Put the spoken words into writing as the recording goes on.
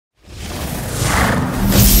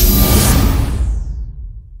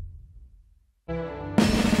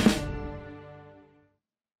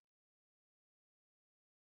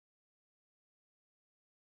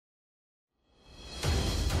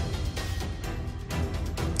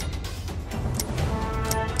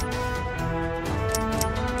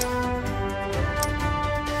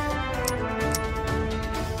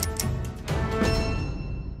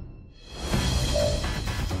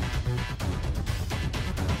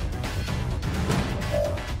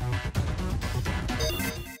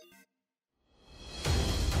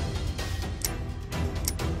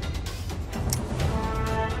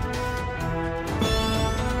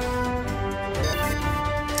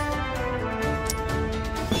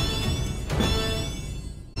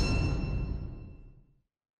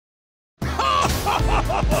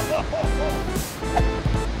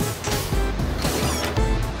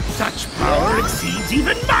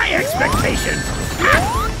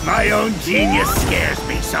expectations. My own genius scares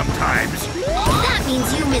me sometimes. That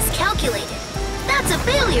means you miscalculated. That's a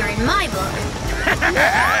failure in my book.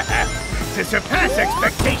 To surpass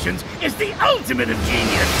expectations is the ultimate of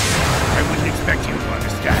genius. I wouldn't expect you to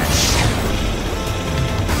understand.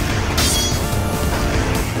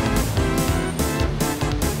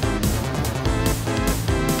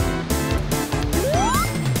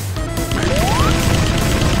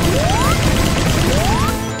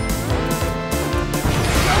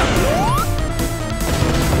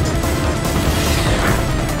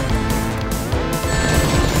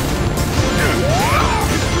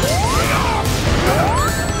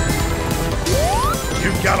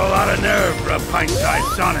 Got a lot of nerve for a pint-sized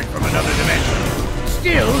Sonic from another dimension.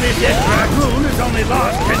 Still, this Eggman has only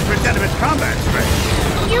lost 10% of its combat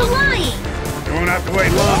strength. You're lying! You won't have to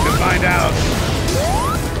wait long to find out.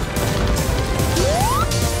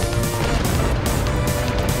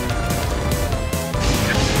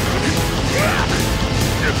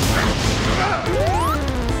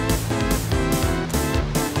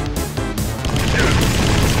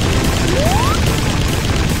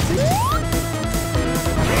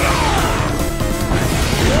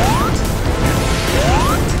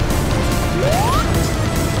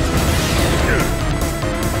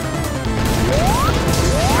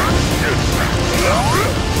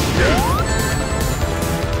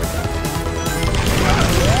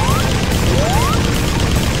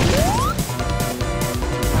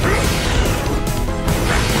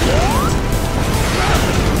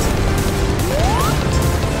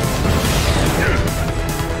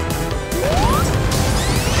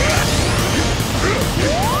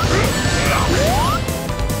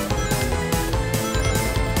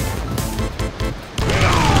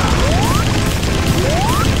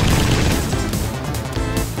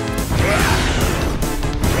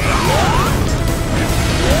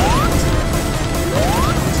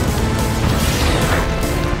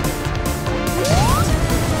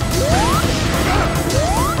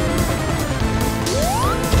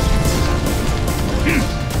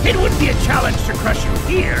 It would be a challenge to crush you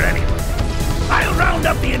here, anyway. I'll round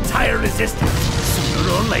up the entire resistance, sooner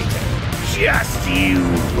or later. Just you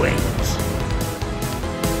wait.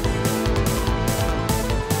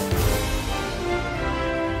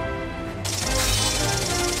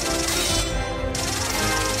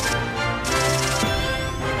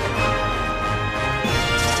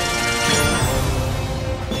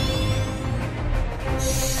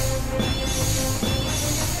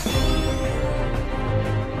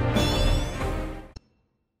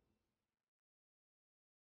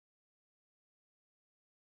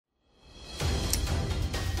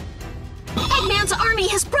 Eggman's army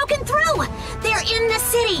has broken through! They're in the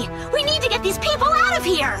city! We need to get these people out of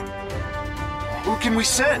here! Who can we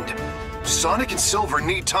send? Sonic and Silver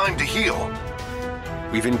need time to heal.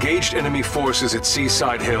 We've engaged enemy forces at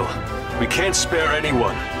Seaside Hill. We can't spare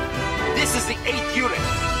anyone. This is the 8th unit.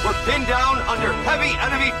 We're pinned down under heavy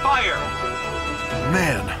enemy fire.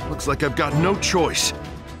 Man, looks like I've got no choice.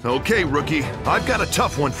 Okay, Rookie, I've got a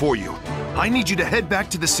tough one for you. I need you to head back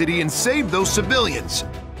to the city and save those civilians.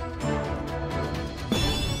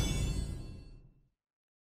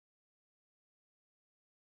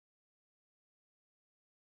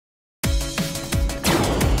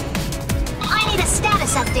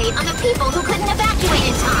 Status update on the people who couldn't evacuate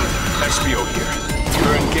in time. SBO here.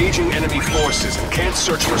 We're engaging enemy forces and can't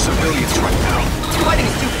search for civilians right now. Fighting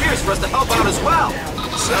is too fierce for us to help out as well.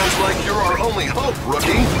 Sounds like you're our only hope,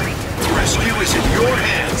 Rookie. The rescue is in your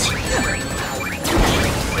hands.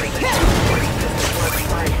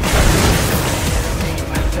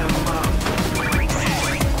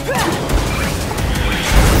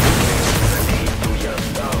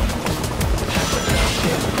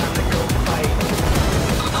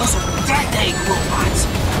 Those are detonate robots.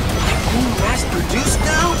 Being mass-produced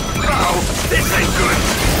now? Oh, this ain't good.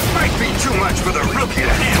 Might be too much for the Rookie to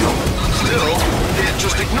handle. Still, can't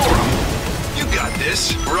just ignore him. You got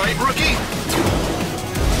this, right, Rookie?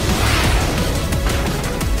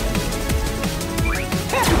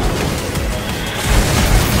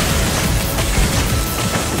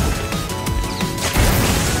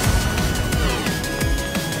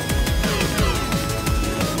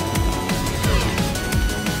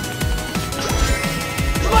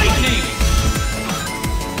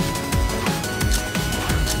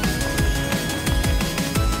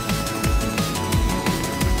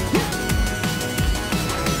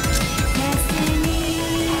 Destiny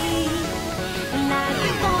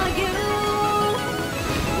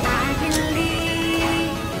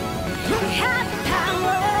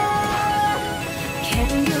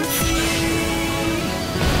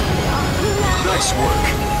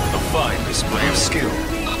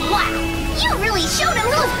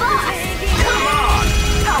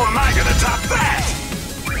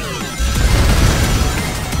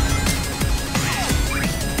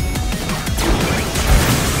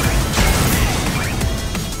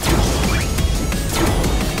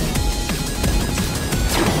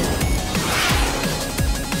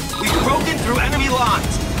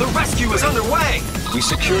was underway! We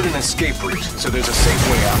secured an escape route, so there's a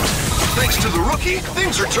safe way out. Thanks to the rookie,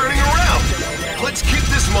 things are turning around. Let's keep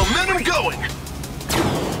this momentum going.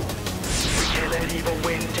 Can't let evil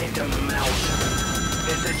win, take them out.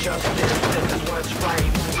 This is justice, this is what's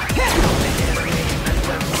right. The enemy and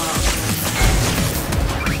them up.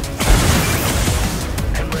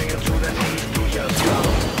 And bring it to the knees, to your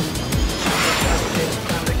skull. Justice,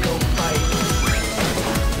 time to go fight.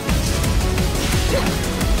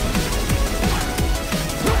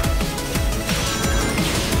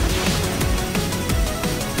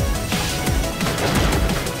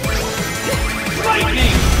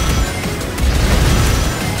 Lightning!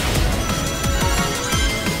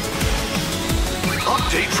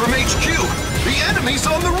 Update from HQ. The enemy's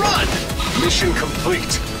on the run. Mission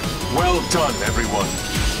complete. Well done, everyone.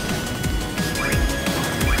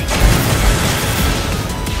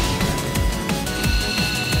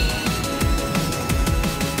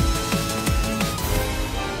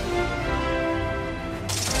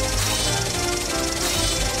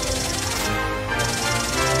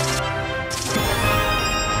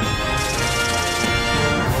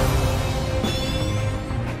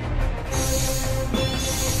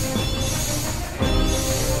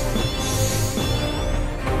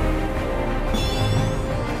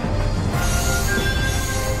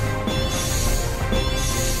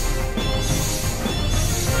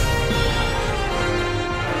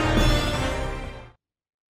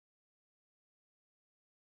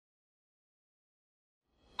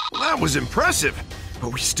 Well, that was impressive,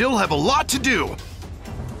 but we still have a lot to do.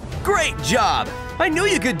 Great job! I knew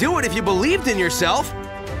you could do it if you believed in yourself.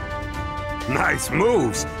 Nice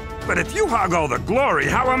moves. But if you hog all the glory,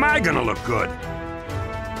 how am I gonna look good?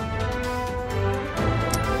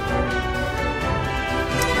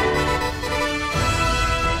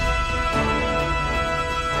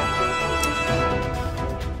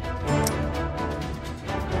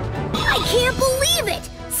 I can't believe it!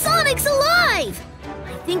 Sonic's alive!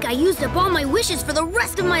 I think I used up all my wishes for the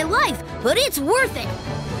rest of my life, but it's worth it!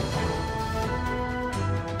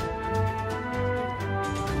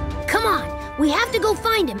 Come on, we have to go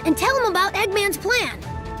find him and tell him about Eggman's plan.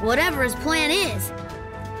 Whatever his plan is.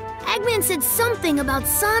 Eggman said something about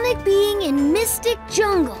Sonic being in Mystic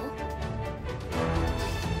Jungle.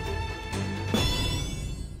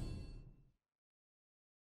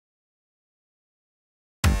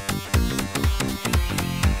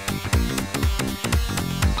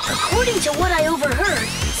 According to what I overheard,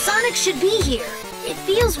 Sonic should be here. It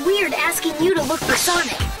feels weird asking you to look for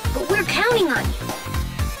Sonic, but we're counting on you.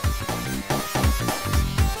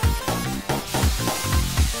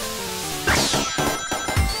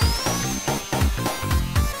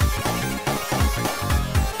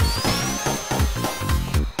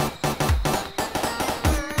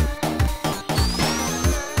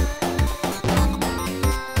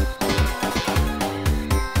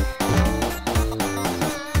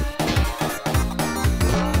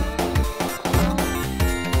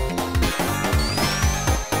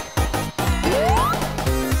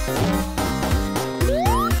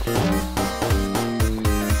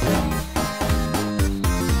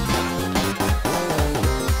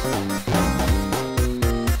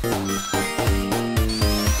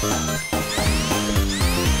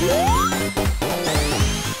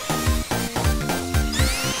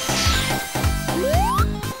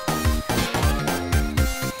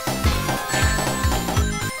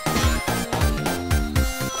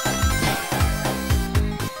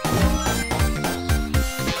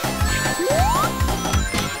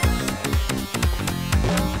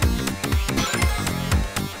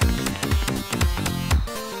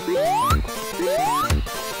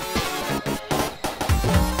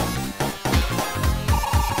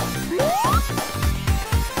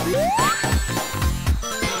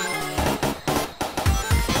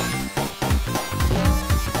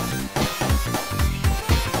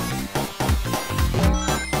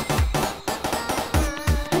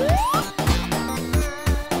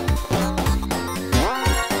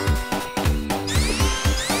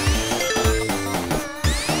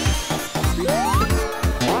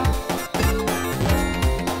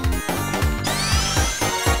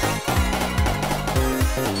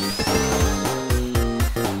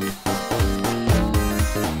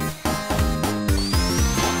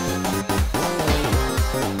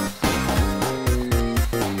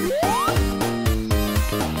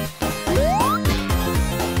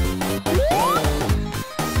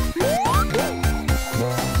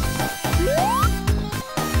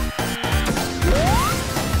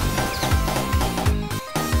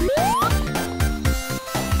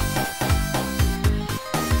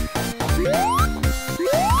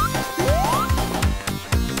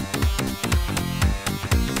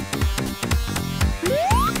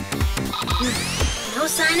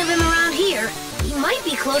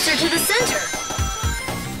 closer to the center.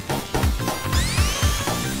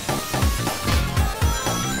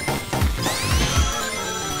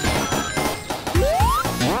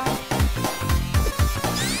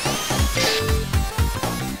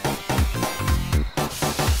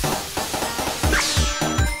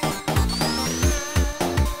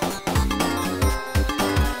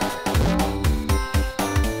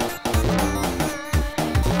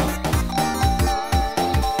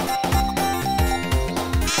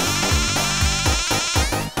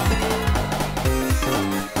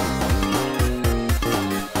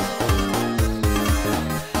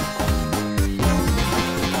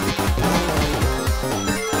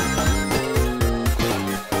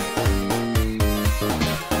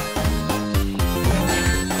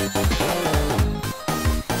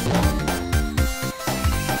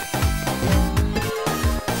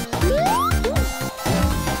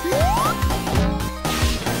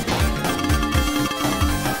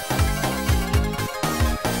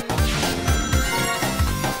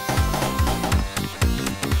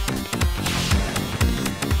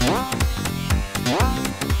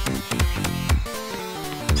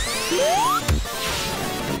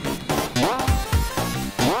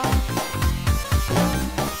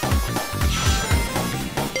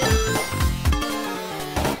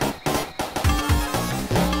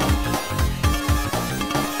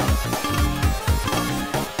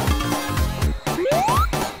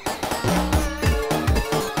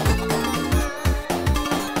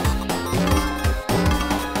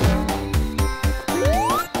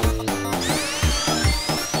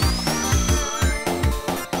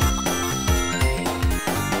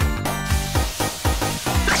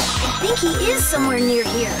 He is somewhere near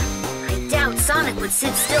here. I doubt Sonic would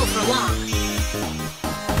sit still for long.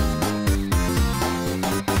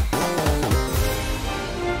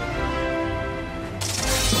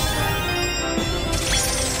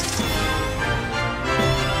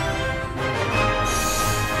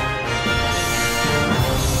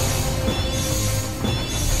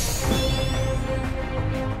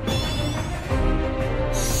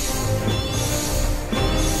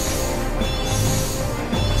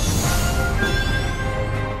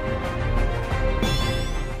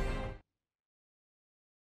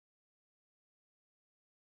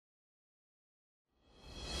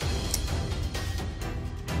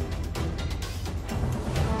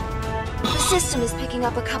 The system is picking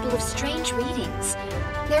up a couple of strange readings.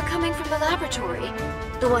 They're coming from the laboratory,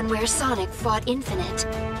 the one where Sonic fought Infinite.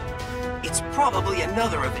 It's probably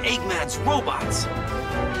another of Eggman's robots.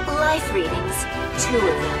 Life readings, 2 of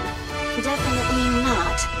them. Definitely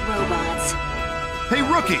not robots. Hey,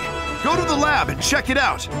 Rookie! Go to the lab and check it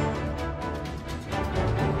out!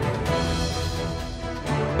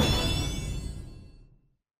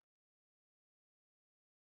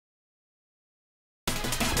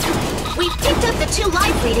 We've picked up the 2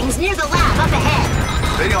 life readings near the lab up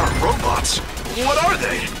ahead. They aren't robots. What are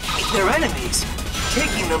they? They're enemies.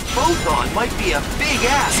 Taking them both on might be a big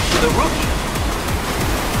ask for the rookie.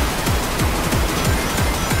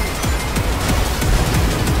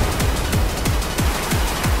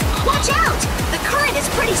 Watch out! The current is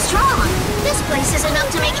pretty strong. This place is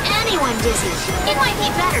enough to make anyone dizzy. It might be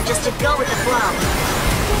better just to go with the flow.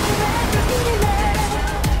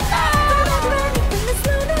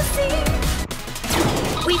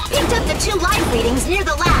 We've picked up the 2 life readings near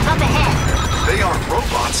the lab up ahead. They aren't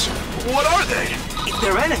robots. What are they?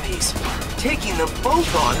 They're enemies. Taking them both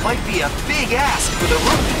on might be a big ask for the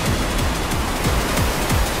rookie.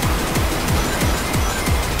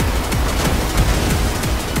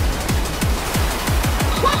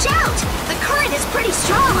 Watch out! The current is pretty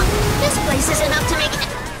strong. This place is enough to make...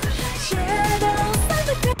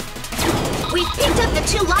 We've picked up the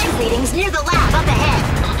 2 life readings near the lab up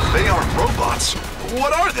ahead. They aren't robots.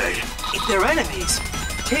 What are they? They're enemies.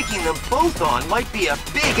 Taking them both on might be a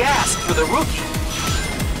big ask for the rookie.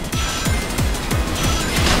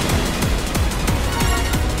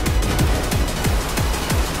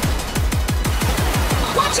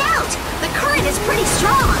 Watch out! The current is pretty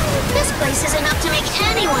strong. This place is enough to make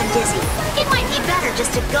anyone dizzy. It might be better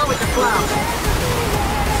just to go with the flow.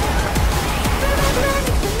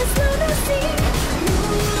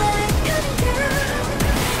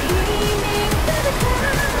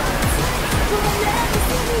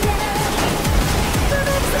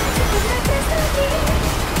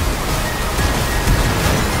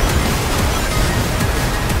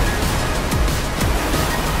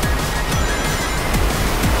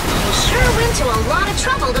 To a lot of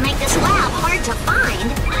trouble to make this lab hard to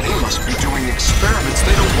find. They must be doing experiments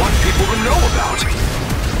they don't want people to know about.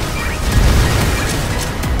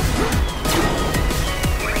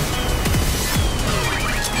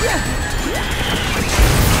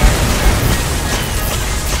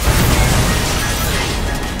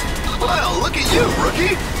 you,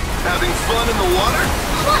 Rookie? Having fun in the water?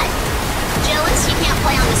 What? Jealous you can't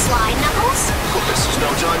play on the slide, Knuckles? Well, this is no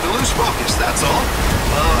time to lose focus, that's all.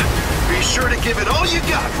 Be sure to give it all you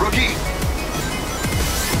got, Rookie.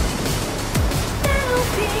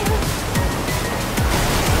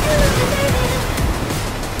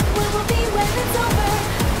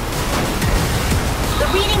 The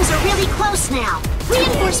readings are really close now.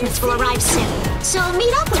 Reinforcements will arrive soon, so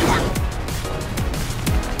meet up with them.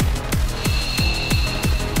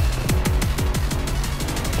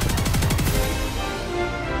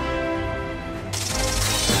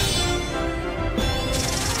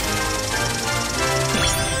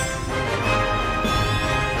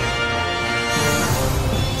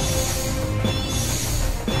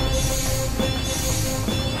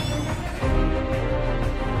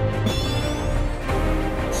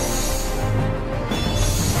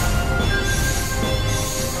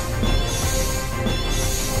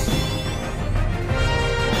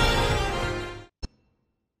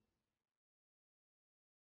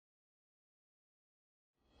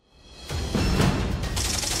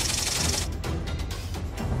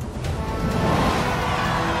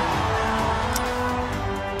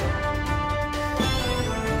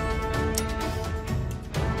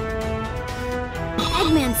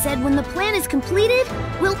 Eggman said when the plan is completed,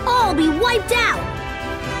 we'll all be wiped out!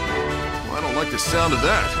 Well, I don't like the sound of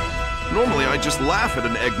that. Normally I just laugh at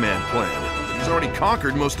an Eggman plan, but he's already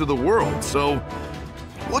conquered most of the world, so...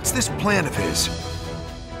 What's this plan of his?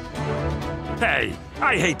 Hey,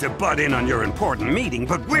 I hate to butt in on your important meeting,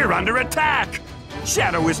 but we're under attack!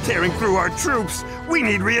 Shadow is tearing through our troops! We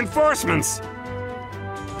need reinforcements!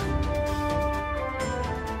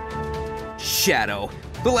 Shadow.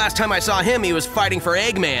 The last time I saw him, he was fighting for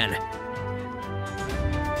Eggman.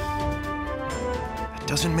 That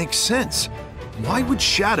doesn't make sense. Why would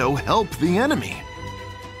Shadow help the enemy?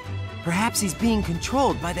 Perhaps he's being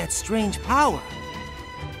controlled by that strange power.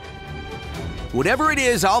 Whatever it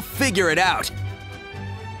is, I'll figure it out.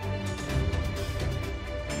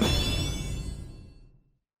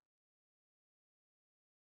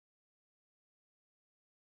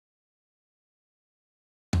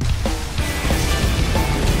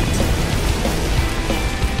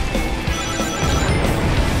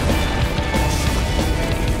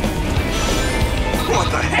 What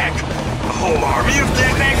the heck? A whole army of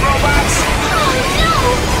dead egg robots? Oh no!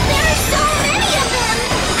 There are so many of them!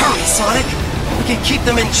 Hurry, Sonic! We can keep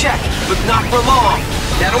them in check, but not for long.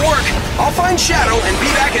 That'll work. I'll find Shadow and be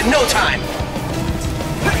back in no time.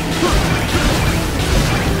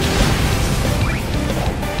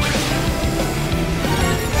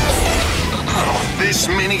 This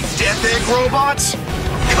many Death Egg robots?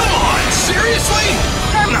 Come on, seriously?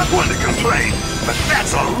 I'm not one to complain, but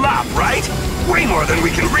that's a lot, right? Way more than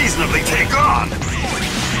we can reasonably take on!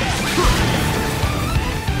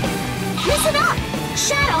 Listen up!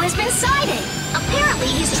 Shadow has been sighted! Apparently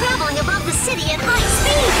he's traveling above the city at high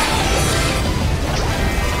speed!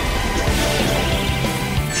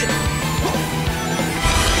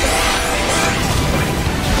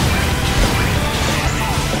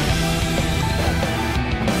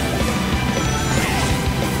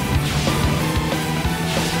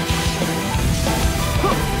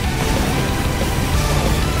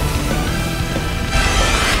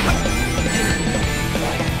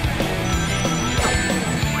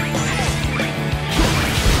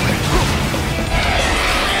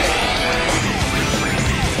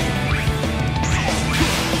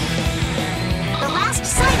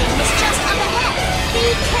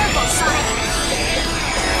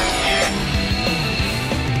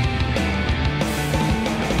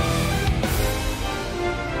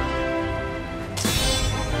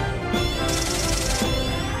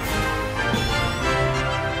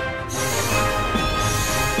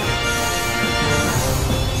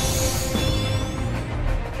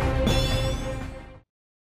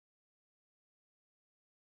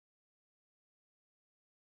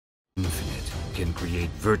 Infinite can create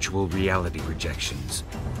virtual reality projections.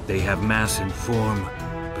 They have mass and form,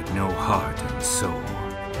 but no heart and soul.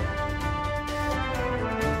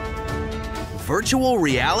 Virtual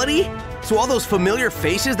reality? So all those familiar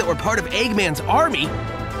faces that were part of Eggman's army?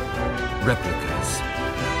 Replicas.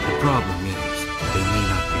 The problem is, they may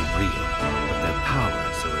not be real, but their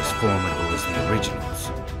powers are as formidable as the originals.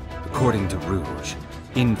 According to Rouge,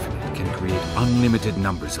 Infinite can create unlimited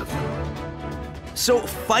numbers of them. So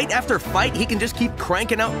fight after fight, he can just keep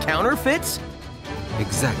cranking out counterfeits?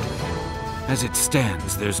 Exactly. As it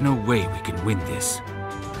stands, there's no way we can win this.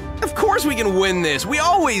 Of course we can win this! We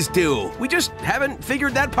always do! We just haven't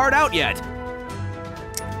figured that part out yet.